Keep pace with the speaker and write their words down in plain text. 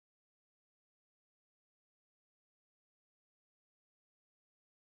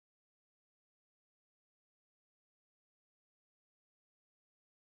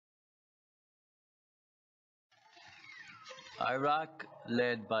Iraq,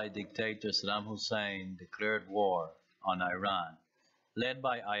 led by dictator Saddam Hussein, declared war on Iran, led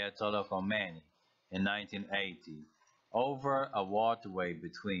by Ayatollah Khomeini in 1980, over a waterway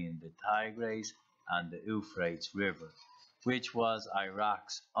between the Tigris and the Euphrates River, which was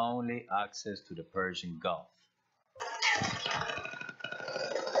Iraq's only access to the Persian Gulf.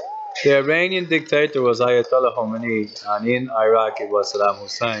 The Iranian dictator was Ayatollah Khomeini, and in Iraq it was Saddam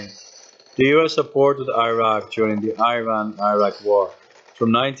Hussein. The U.S. supported Iraq during the Iran-Iraq War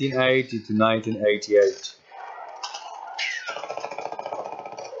from 1980 to 1988.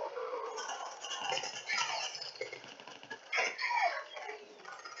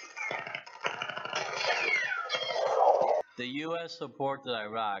 The U.S. supported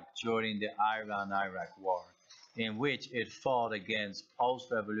Iraq during the Iran-Iraq War, in which it fought against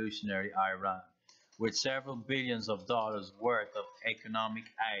post-revolutionary Iran with several billions of dollars worth of economic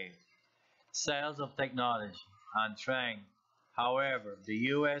aid, sales of technology, and training. However, the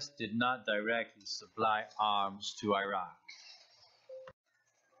U.S. did not directly supply arms to Iraq.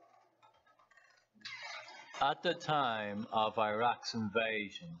 At the time of Iraq's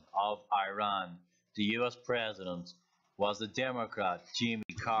invasion of Iran, the U.S. president was the Democrat Jimmy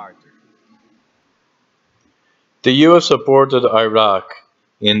Carter. The U.S. supported Iraq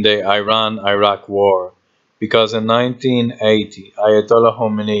in the Iran-Iraq War because in 1980, Ayatollah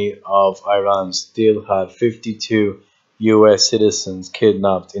Khomeini of Iran still had 52 U.S. citizens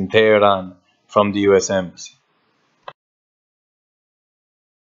kidnapped in Tehran from the U.S. Embassy.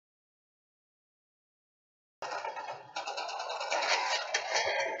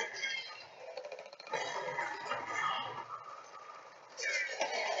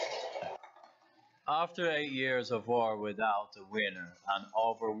 After 8 years of war without a winner and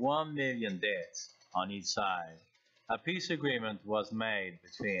over 1 million deaths on each side, a peace agreement was made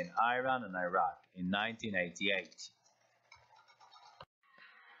between Iran and Iraq in 1988.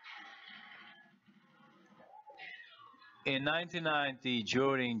 In 1990,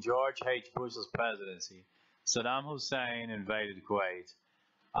 during George H. Bush's presidency, Saddam Hussein invaded Kuwait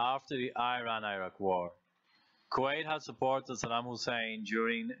after the Iran-Iraq War. Kuwait had supported Saddam Hussein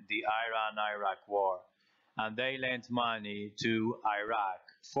during the Iran-Iraq War, and they lent money to Iraq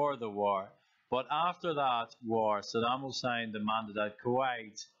for the war. But after that war, Saddam Hussein demanded that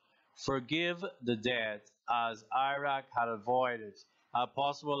Kuwait forgive the debt, as Iraq had avoided a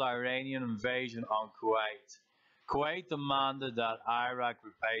possible Iranian invasion on Kuwait. Kuwait demanded that Iraq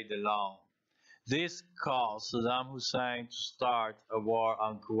repay the loan. This caused Saddam Hussein to start a war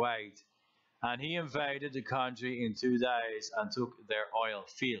on Kuwait, and he invaded the country in 2 days and took their oil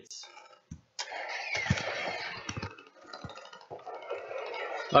fields.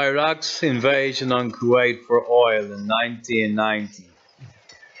 Iraq's invasion on Kuwait for oil in 1990.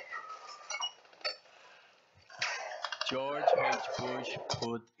 George H. Bush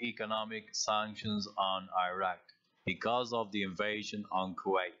put economic sanctions on Iraq because of the invasion on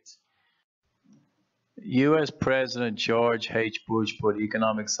Kuwait. U.S. President George H. Bush put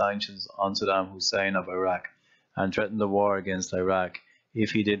economic sanctions on Saddam Hussein of Iraq and threatened a war against Iraq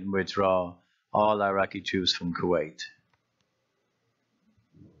if he didn't withdraw all Iraqi troops from Kuwait.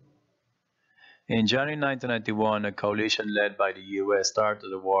 In January 1991, a coalition led by the U.S.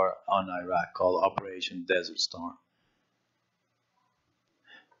 started a war on Iraq called Operation Desert Storm.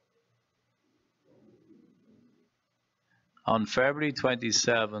 On February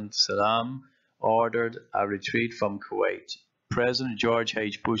 27th, Saddam ordered a retreat from Kuwait. President George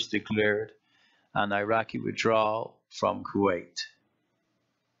H. Bush declared an Iraqi withdrawal from Kuwait.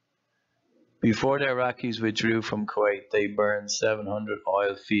 Before the Iraqis withdrew from Kuwait, they burned 700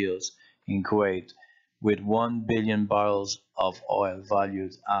 oil fields in Kuwait with 1 billion barrels of oil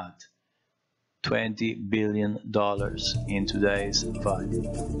valued at $20 billion in today's value.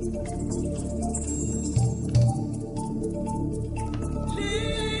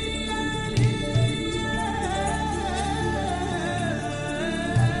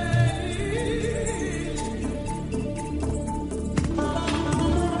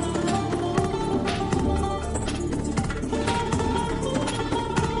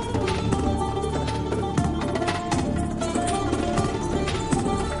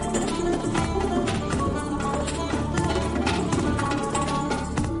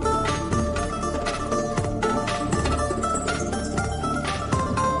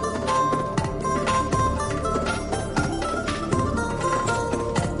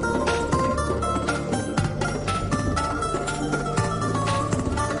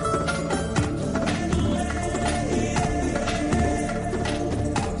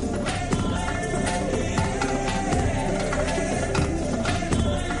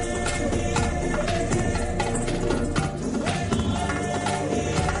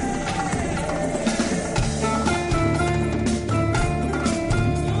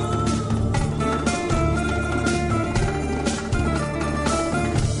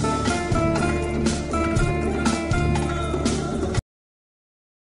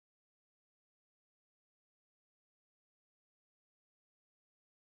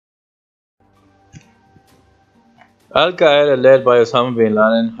 Al-Qaeda, led by Osama bin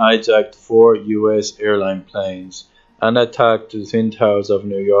Laden, hijacked 4 U.S. airline planes and attacked the Twin Towers of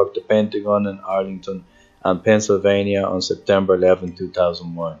New York, the Pentagon in Arlington, and Pennsylvania on September 11,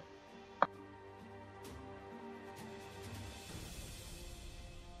 2001.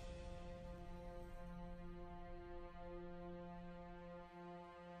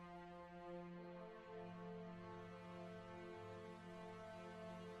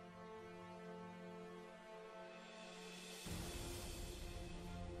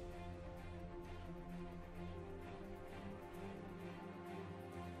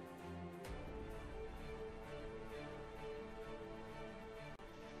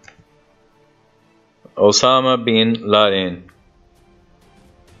 Osama bin Laden.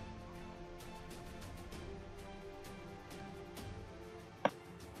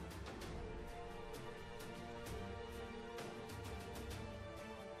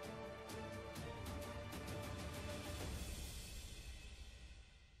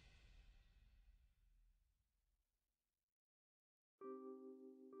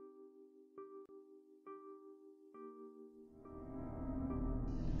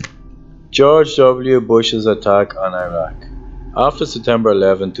 George W. Bush's attack on Iraq. After September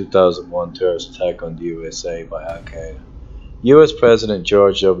 11, 2001 terrorist attack on the USA by Al-Qaeda, US President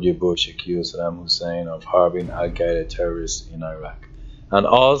George W. Bush accused Saddam Hussein of harboring Al-Qaeda terrorists in Iraq and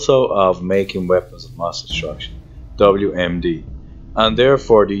also of making weapons of mass destruction, WMD, and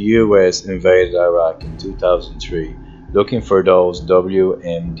therefore the US invaded Iraq in 2003 looking for those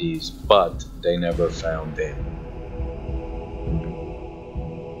WMDs, but they never found them.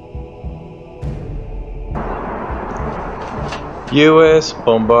 U.S.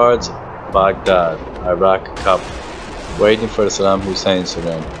 bombards Baghdad, Iraq capital, waiting for the Saddam Hussein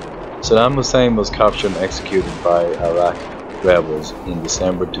surrender. Saddam Hussein was captured and executed by Iraq rebels in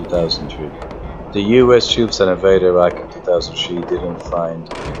December 2003. The U.S. troops that invaded Iraq in 2003 didn't find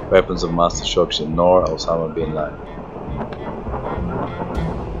weapons of mass destruction nor Osama bin Laden.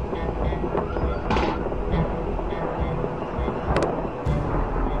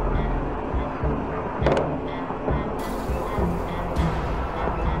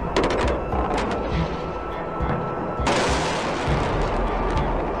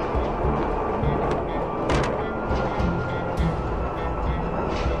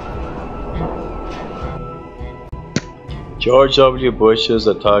 George W. Bush's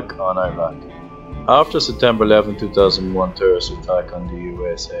attack on Iraq. After September 11, 2001 terrorist attack on the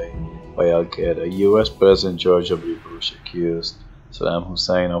U.S.A. by Al-Qaeda, U.S. President George W. Bush accused Saddam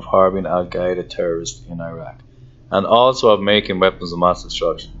Hussein of harboring Al-Qaeda terrorists in Iraq and also of making weapons of mass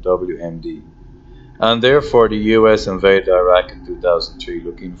destruction, WMD. And therefore the U.S. invaded Iraq in 2003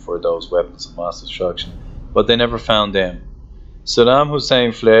 looking for those weapons of mass destruction, but they never found them. Saddam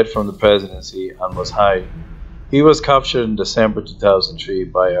Hussein fled from the presidency and was hiding. He was captured in December 2003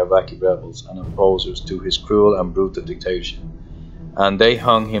 by Iraqi rebels and opposers to his cruel and brutal dictatorship, and they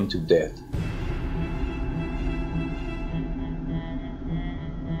hung him to death.